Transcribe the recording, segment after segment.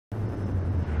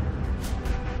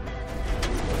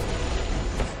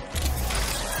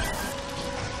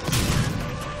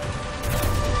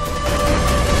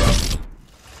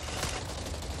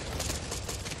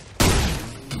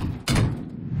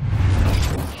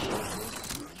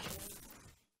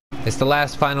It's the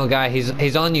last final guy.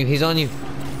 He's on you. He's on you.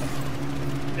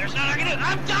 There's nothing I can do.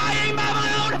 I'm dying by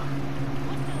my own.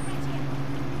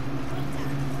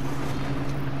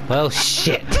 Well,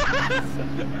 shit.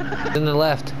 In the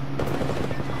left.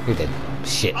 You're dead.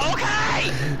 Shit.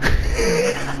 Okay.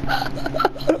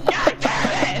 God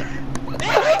damn it!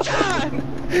 Every time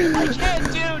I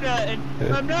can't do nothing.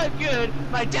 I'm not good.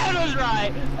 My dad was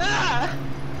right. Ah.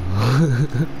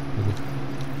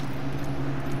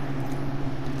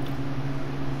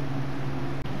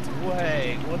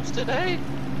 Wait, what's today?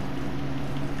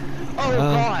 Oh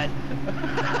God!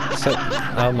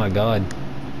 Oh my God!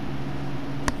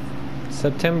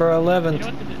 September 11th. You know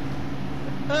what to do?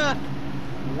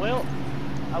 Well,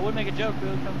 I would make a joke, but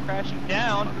it would come crashing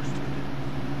down.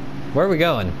 Where are we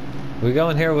going? We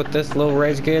going here with this little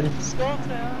rage kid? Skull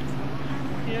Town.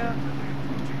 Yeah.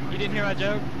 You didn't hear my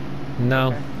joke? No.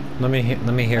 Okay. Let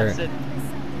me hear it.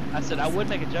 I said I would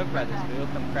make a joke about this, but it'll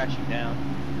come crashing down.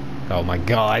 Oh my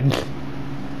God.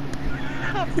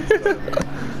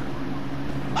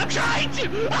 I'm trying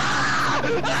to! Ah!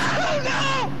 Oh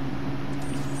no!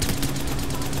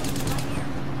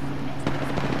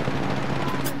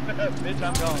 Bitch,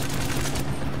 I'm gone.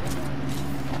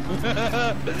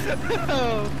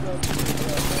 Oh,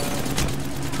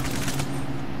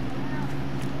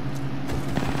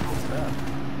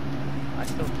 I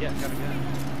still got a gun.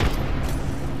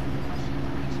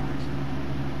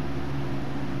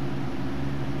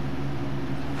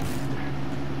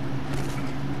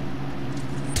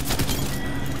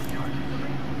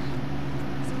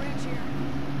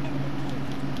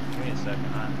 Give me a second,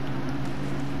 huh?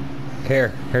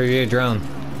 Here's your drone. I'm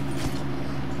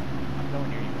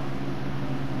going here, you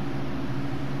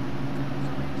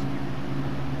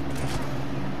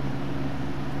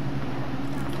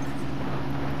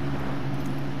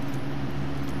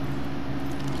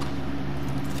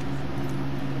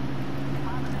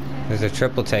There's a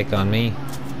triple take on me.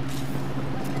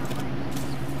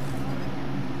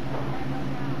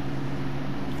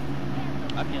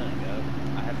 I'm healing up.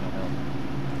 I have no health.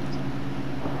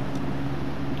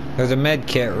 There's a med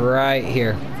kit right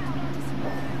here.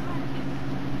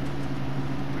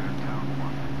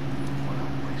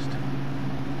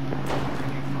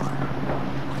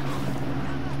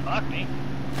 Fuck me.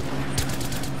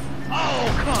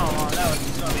 Oh, come on. That was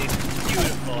gonna be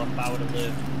beautiful if I would have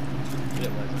lived. But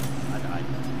it wasn't. I died.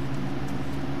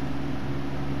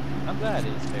 I'm glad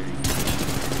it's very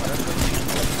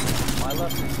I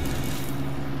love it.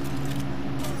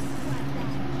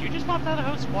 You just popped out of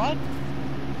host squad?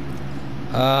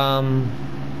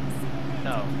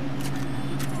 No.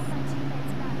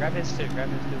 Grab his too, grab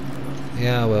his too.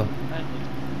 Yeah, I will.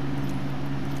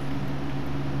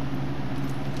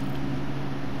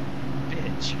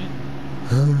 Bitch.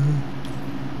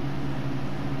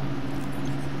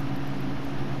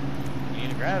 You need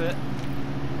to grab it.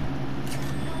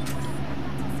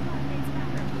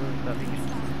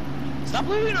 Stop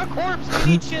looting our corpse!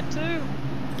 We need shit too!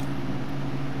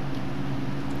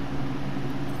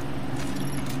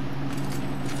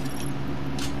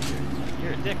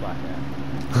 You're a dick like that.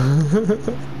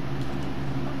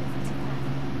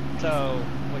 So,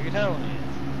 what you're telling me is,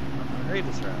 I'm gonna grade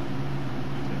this round.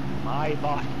 My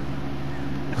body.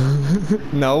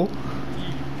 No.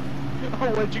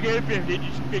 Oh, what'd you get him? Did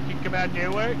you think he'd come out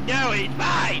nowhere? No, he's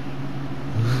mine!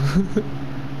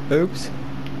 Oops.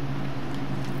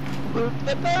 Boop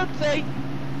the boopsie!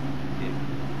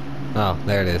 Oh,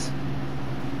 there it is.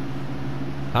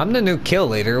 I'm the new kill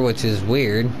leader, which is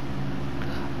weird.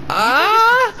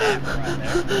 Ah!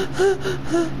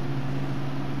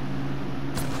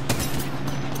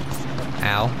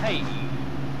 Ow. Hey,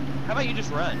 how about you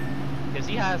just run? Because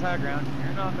he has high ground.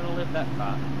 You're not gonna live that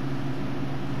far.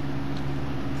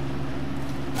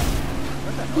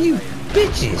 You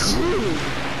bitches!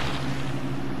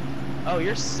 Oh,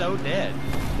 you're so dead.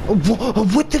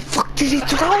 What the fuck did he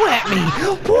throw at me?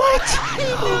 What?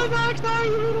 You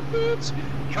little bitch!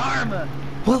 Karma!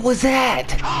 What was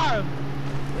that? Karma!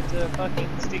 It's a fucking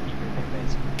sticky grenade,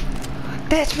 basically.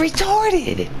 That's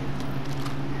retarded!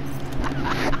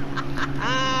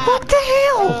 What the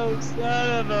hell? Oh,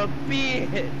 son of a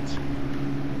bitch!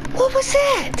 What was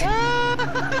that?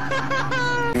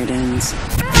 It ends.